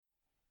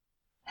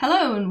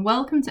Hello and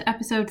welcome to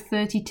episode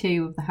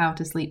 32 of the How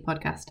to Sleep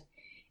podcast.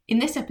 In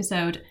this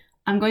episode,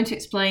 I'm going to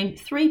explain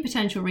 3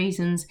 potential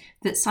reasons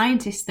that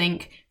scientists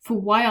think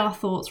for why our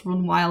thoughts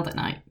run wild at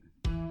night.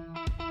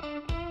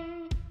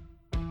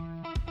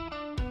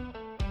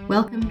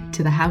 Welcome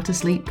to the How to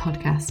Sleep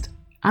podcast.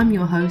 I'm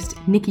your host,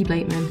 Nikki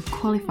Blakeman,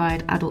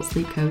 qualified adult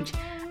sleep coach,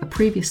 a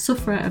previous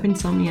sufferer of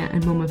insomnia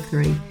and mum of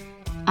 3.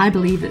 I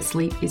believe that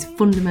sleep is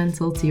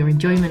fundamental to your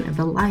enjoyment of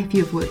the life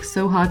you have worked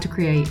so hard to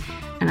create,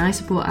 and I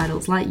support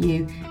adults like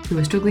you who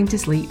are struggling to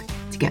sleep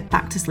to get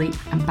back to sleep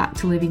and back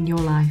to living your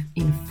life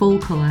in full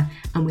colour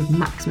and with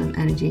maximum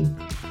energy.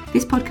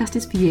 This podcast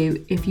is for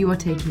you if you are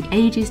taking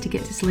ages to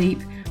get to sleep,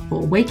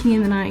 or waking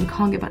in the night and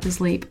can't get back to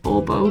sleep,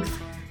 or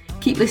both.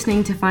 Keep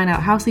listening to find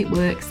out how sleep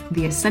works,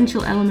 the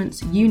essential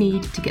elements you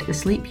need to get the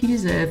sleep you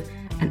deserve,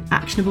 and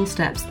actionable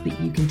steps that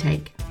you can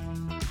take.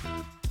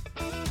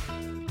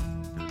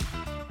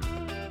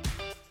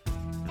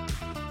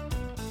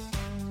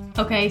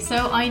 Okay,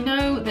 so I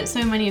know that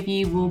so many of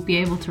you will be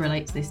able to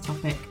relate to this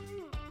topic.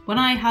 When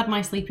I had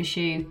my sleep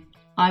issue,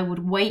 I would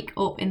wake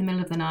up in the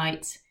middle of the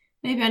night.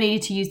 Maybe I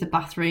needed to use the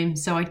bathroom,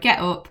 so I'd get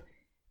up,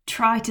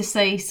 try to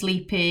stay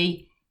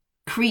sleepy,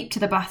 creep to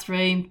the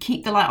bathroom,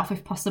 keep the light off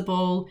if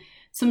possible.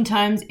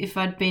 Sometimes if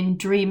I'd been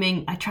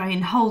dreaming, I'd try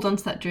and hold on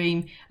to that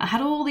dream. I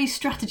had all these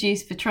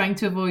strategies for trying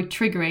to avoid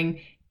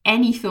triggering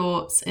any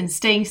thoughts and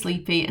staying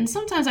sleepy, and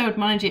sometimes I would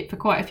manage it for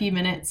quite a few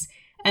minutes.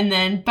 And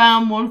then,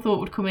 bam, one thought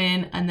would come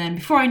in, and then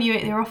before I knew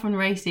it, they were off and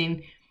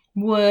racing.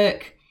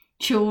 Work,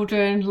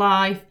 children,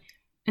 life.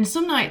 And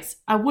some nights,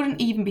 I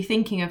wouldn't even be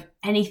thinking of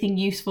anything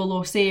useful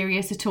or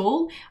serious at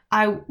all.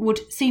 I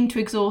would seem to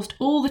exhaust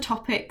all the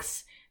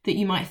topics that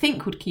you might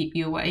think would keep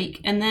you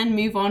awake, and then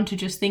move on to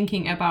just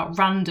thinking about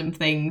random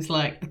things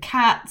like the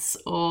cats,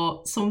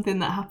 or something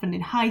that happened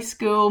in high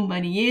school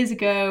many years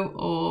ago,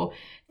 or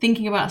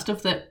thinking about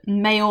stuff that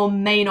may or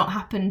may not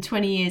happen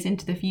 20 years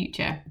into the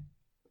future.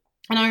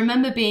 And I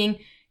remember being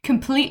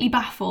completely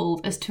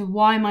baffled as to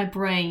why my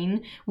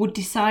brain would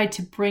decide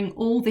to bring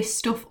all this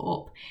stuff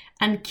up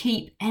and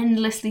keep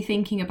endlessly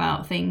thinking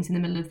about things in the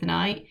middle of the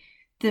night.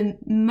 The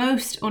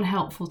most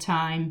unhelpful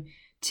time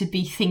to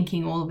be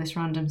thinking all of this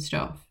random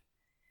stuff.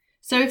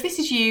 So if this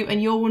is you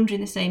and you're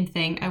wondering the same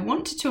thing, I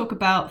want to talk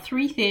about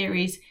 3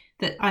 theories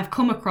that I've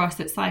come across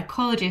that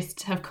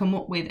psychologists have come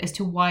up with as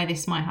to why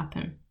this might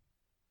happen.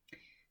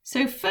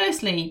 So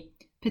firstly,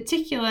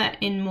 particular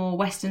in more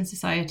Western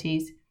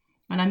societies,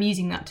 and I'm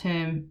using that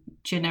term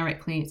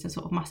generically, it's a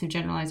sort of massive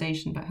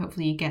generalisation, but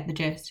hopefully you get the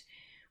gist.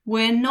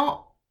 We're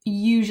not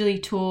usually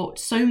taught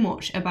so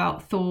much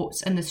about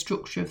thoughts and the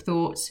structure of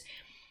thoughts,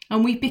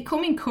 and we've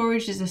become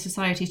encouraged as a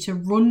society to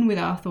run with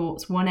our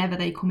thoughts whenever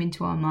they come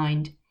into our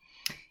mind.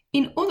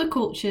 In other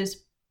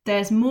cultures,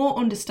 there's more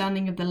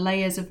understanding of the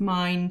layers of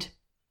mind,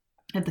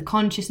 of the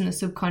conscious and the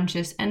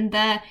subconscious, and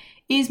there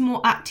is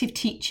more active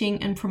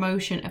teaching and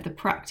promotion of the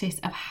practice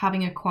of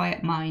having a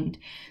quiet mind.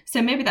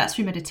 So maybe that's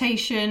through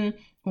meditation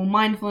or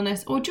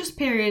mindfulness, or just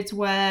periods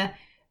where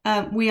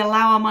we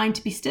allow our mind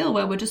to be still,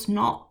 where we're just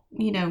not,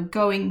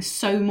 going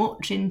so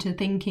much into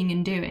thinking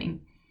and doing.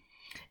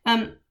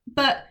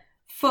 But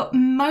for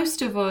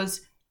most of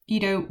us,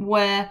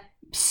 we're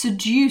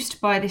seduced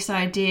by this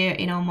idea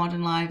in our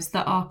modern lives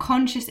that our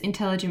conscious,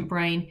 intelligent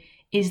brain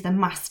is the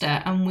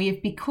master, and we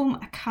have become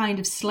a kind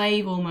of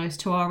slave almost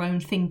to our own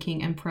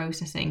thinking and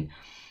processing.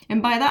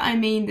 And by that I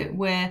mean that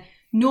we're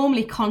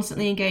normally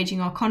constantly engaging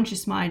our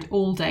conscious mind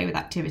all day with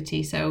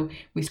activity. So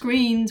with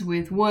screens,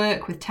 with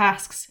work, with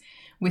tasks,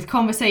 with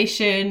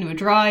conversation, we're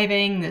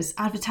driving, there's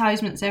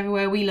advertisements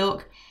everywhere we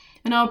look,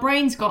 and our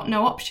brain's got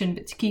no option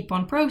but to keep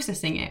on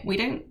processing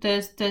it.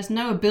 There's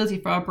no ability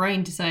for our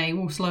brain to say,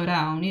 oh, slow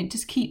down. It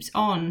just keeps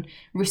on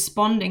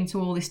responding to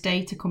all this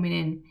data coming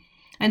in.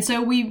 And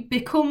so we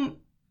become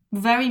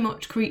very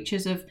much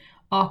creatures of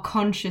our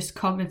conscious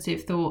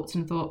cognitive thoughts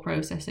and thought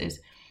processes.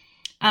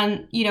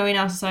 And, in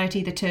our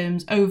society, the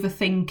terms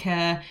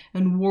overthinker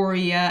and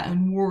worrier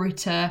and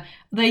worriter,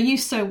 they're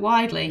used so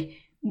widely.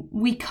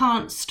 We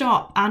can't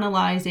stop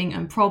analysing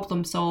and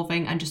problem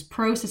solving and just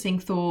processing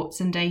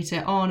thoughts and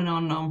data on and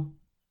on and on.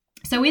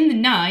 So in the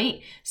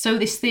night, so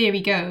this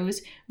theory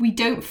goes, we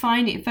don't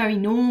find it very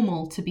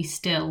normal to be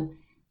still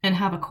and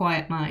have a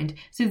quiet mind.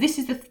 So this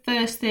is the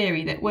first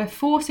theory, that we're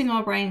forcing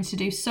our brains to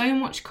do so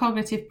much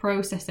cognitive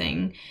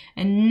processing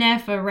and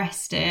never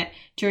rest it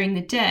during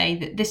the day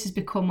that this has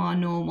become our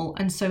normal.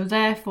 And so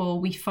therefore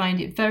we find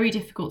it very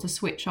difficult to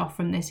switch off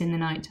from this in the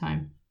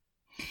nighttime.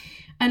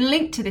 And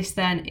linked to this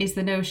then is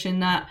the notion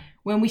that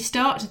when we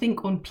start to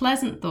think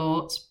unpleasant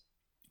thoughts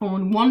or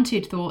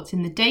unwanted thoughts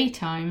in the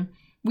daytime,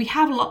 we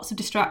have lots of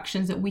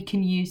distractions that we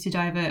can use to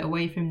divert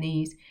away from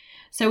these.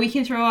 So we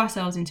can throw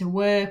ourselves into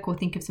work, or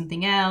think of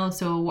something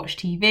else, or watch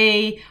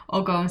TV,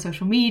 or go on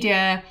social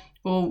media,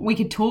 or we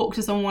could talk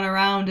to someone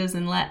around us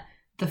and let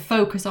the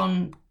focus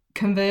on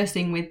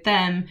conversing with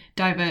them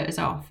divert us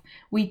off.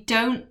 We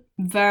don't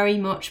very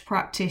much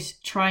practice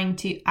trying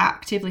to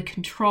actively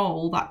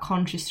control that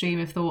conscious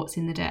stream of thoughts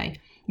in the day.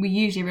 We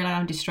usually rely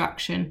on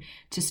distraction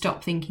to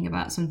stop thinking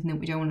about something that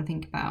we don't want to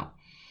think about.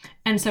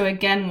 And so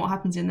again, what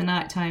happens in the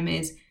nighttime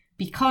is,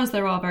 because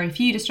there are very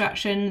few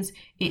distractions,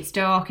 it's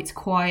dark, it's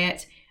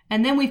quiet,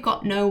 and then we've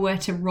got nowhere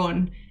to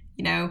run,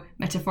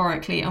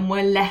 metaphorically, and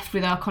we're left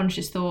with our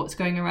conscious thoughts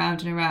going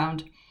around and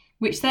around,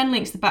 which then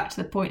links back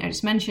to the point I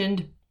just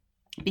mentioned.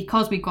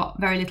 Because we've got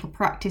very little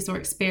practice or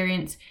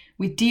experience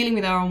with dealing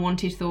with our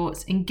unwanted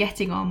thoughts and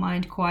getting our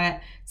mind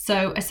quiet,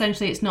 so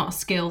essentially it's not a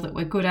skill that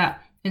we're good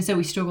at, and so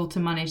we struggle to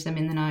manage them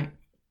in the night.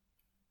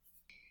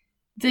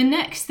 The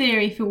next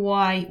theory for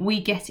why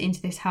we get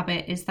into this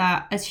habit is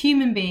that as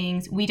human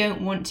beings, we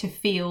don't want to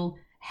feel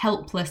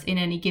helpless in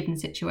any given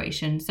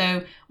situation.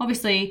 So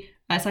obviously,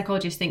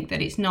 psychologists think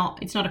that it's not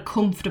a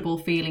comfortable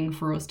feeling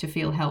for us to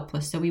feel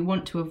helpless, so we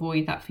want to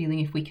avoid that feeling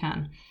if we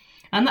can.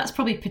 And that's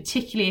probably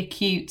particularly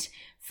acute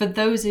for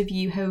those of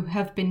you who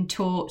have been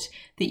taught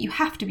that you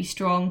have to be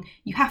strong,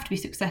 you have to be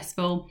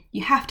successful,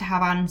 you have to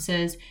have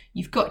answers,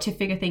 you've got to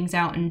figure things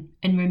out and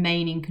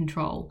remain in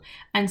control.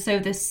 And so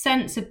the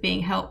sense of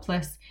being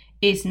helpless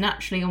is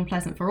naturally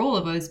unpleasant for all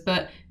of us,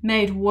 but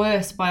made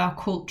worse by our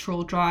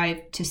cultural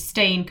drive to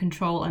stay in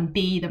control and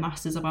be the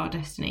masters of our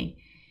destiny.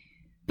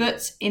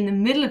 But in the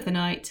middle of the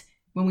night,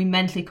 when we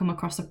mentally come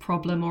across a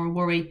problem or a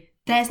worry,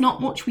 there's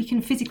not much we can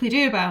physically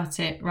do about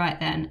it right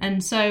then.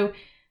 And so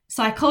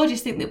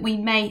psychologists think that we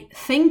may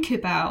think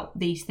about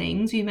these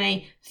things, we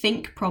may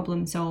think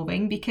problem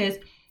solving, because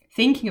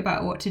thinking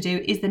about what to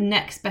do is the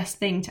next best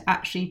thing to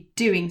actually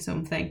doing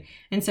something.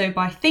 And so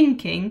by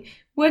thinking,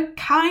 we're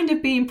kind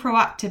of being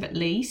proactive at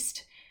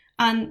least.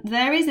 And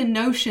there is a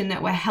notion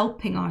that we're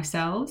helping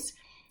ourselves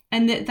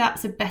and that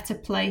that's a better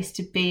place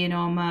to be in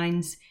our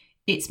minds.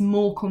 It's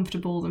more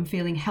comfortable than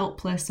feeling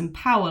helpless and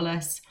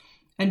powerless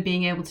and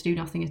being able to do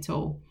nothing at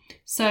all.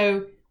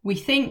 So we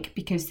think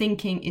because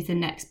thinking is the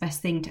next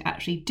best thing to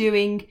actually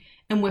doing,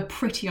 and we're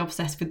pretty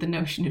obsessed with the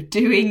notion of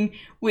doing,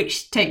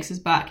 which takes us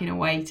back in a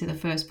way to the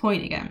first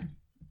point again.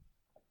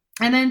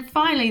 And then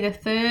finally, the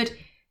third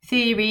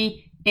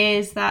theory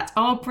is that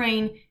our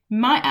brain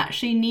might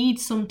actually need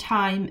some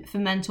time for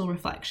mental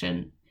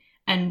reflection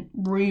and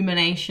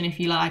rumination, if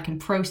you like, and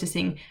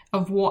processing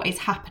of what is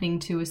happening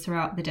to us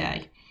throughout the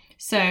day.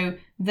 So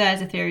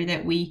there's a theory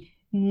that we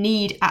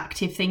need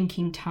active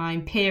thinking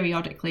time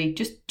periodically,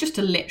 just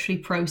to literally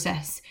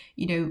process,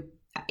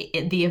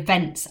 the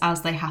events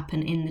as they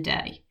happen in the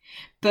day.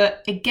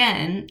 But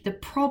again, the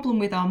problem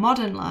with our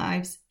modern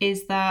lives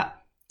is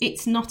that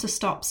it's not a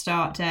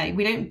stop-start day.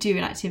 We don't do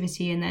an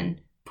activity and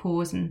then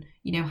pause and,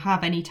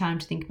 have any time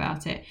to think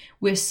about it.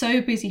 We're so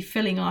busy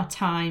filling our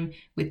time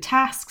with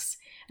tasks,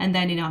 and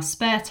then in our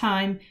spare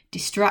time,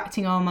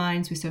 distracting our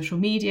minds with social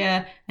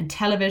media and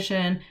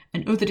television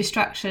and other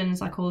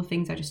distractions, like all the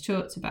things I just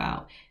talked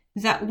about,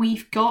 that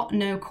we've got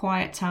no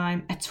quiet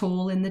time at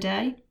all in the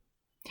day.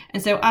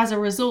 And so as a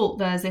result,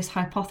 there's this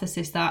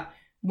hypothesis that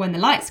when the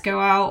lights go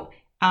out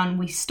and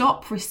we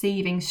stop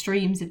receiving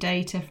streams of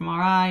data from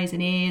our eyes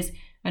and ears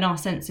and our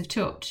sense of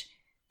touch,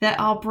 that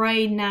our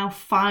brain now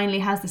finally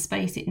has the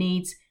space it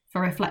needs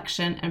for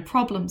reflection and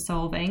problem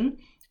solving,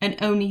 and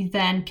only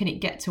then can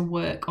it get to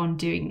work on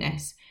doing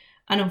this.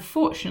 And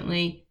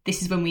unfortunately,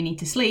 this is when we need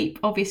to sleep,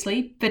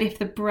 obviously, but if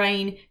the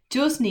brain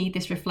does need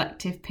this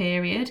reflective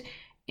period,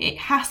 it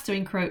has to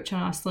encroach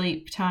on our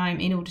sleep time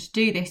in order to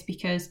do this,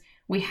 because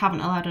we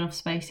haven't allowed enough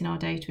space in our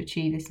day to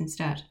achieve this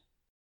instead.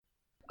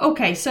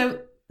 Okay,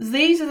 so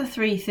these are the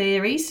three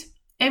theories.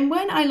 And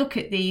when I look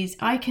at these,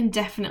 I can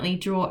definitely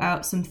draw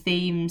out some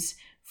themes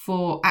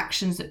for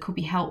actions that could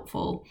be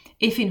helpful,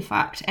 if in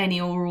fact any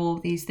or all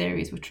of these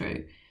theories were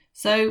true.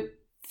 So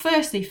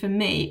firstly, for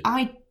me,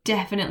 I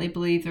definitely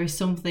believe there is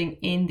something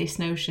in this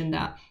notion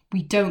that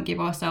we don't give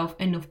ourselves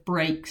enough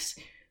breaks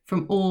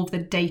from all of the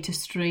data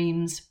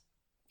streams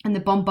and the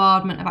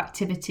bombardment of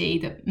activity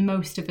that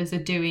most of us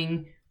are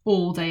doing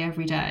all day,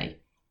 every day.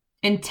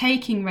 And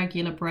taking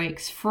regular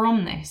breaks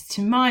from this,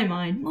 to my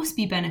mind, must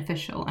be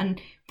beneficial,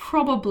 and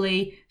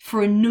probably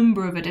for a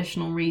number of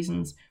additional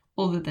reasons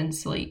other than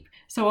sleep.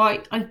 So I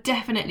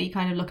definitely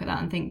kind of look at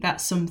that and think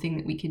that's something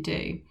that we could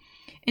do.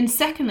 And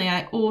secondly,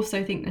 I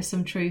also think there's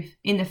some truth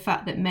in the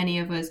fact that many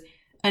of us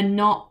are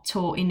not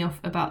taught enough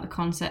about the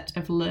concept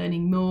of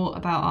learning more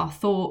about our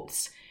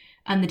thoughts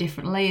and the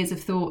different layers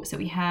of thoughts that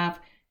we have,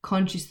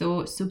 conscious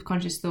thoughts,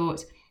 subconscious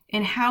thoughts,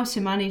 and how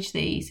to manage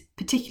these,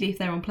 particularly if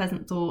they're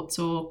unpleasant thoughts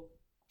or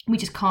we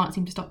just can't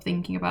seem to stop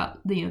thinking about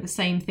the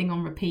same thing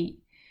on repeat.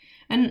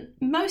 And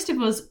most of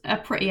us are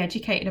pretty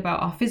educated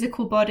about our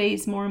physical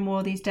bodies more and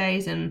more these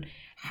days, and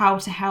how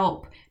to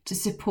help to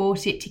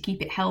support it, to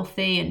keep it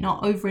healthy and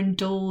not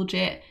overindulge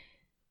it.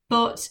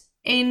 But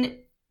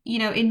in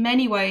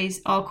many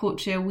ways, our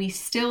culture, we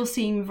still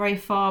seem very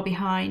far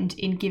behind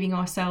in giving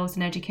ourselves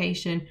an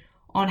education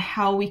on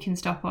how we can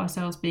stop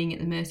ourselves being at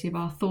the mercy of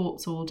our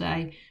thoughts all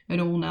day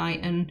and all night,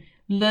 and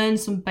learn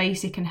some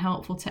basic and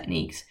helpful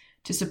techniques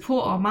to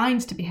support our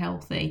minds to be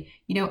healthy,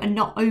 and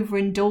not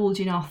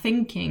overindulge in our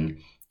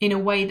thinking in a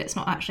way that's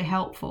not actually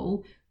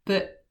helpful,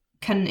 but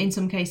can in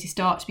some cases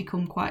start to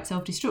become quite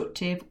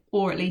self-destructive,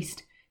 or at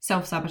least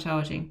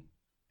self-sabotaging.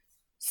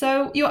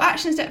 So your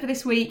action step for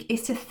this week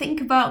is to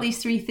think about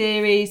these three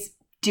theories,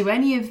 Do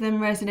any of them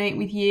resonate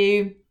with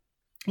you?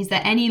 Is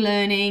there any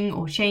learning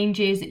or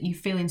changes that you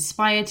feel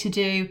inspired to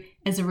do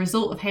as a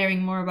result of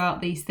hearing more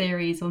about these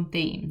theories on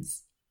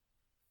themes?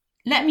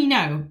 Let me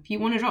know. If you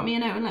want to drop me a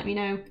note and let me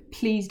know,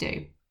 please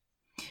do.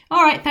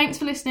 All right, thanks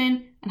for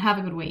listening and have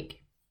a good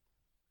week.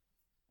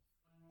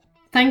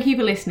 Thank you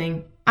for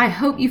listening. I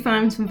hope you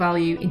found some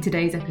value in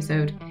today's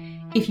episode.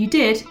 If you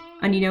did,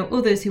 and you know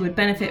others who would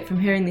benefit from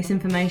hearing this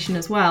information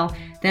as well,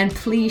 then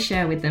please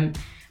share with them.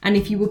 And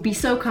if you would be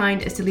so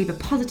kind as to leave a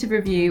positive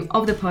review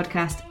of the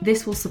podcast,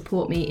 this will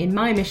support me in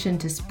my mission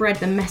to spread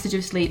the message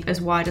of sleep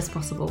as wide as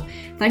possible.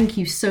 Thank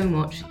you so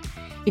much.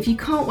 If you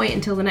can't wait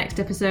until the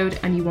next episode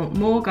and you want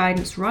more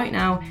guidance right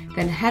now,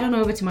 then head on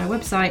over to my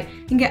website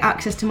and get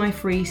access to my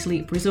free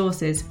sleep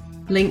resources.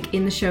 Link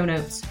in the show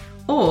notes.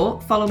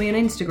 Or follow me on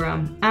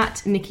Instagram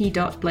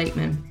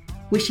 @nikki.blakeman.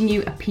 Wishing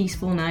you a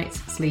peaceful night's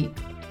sleep.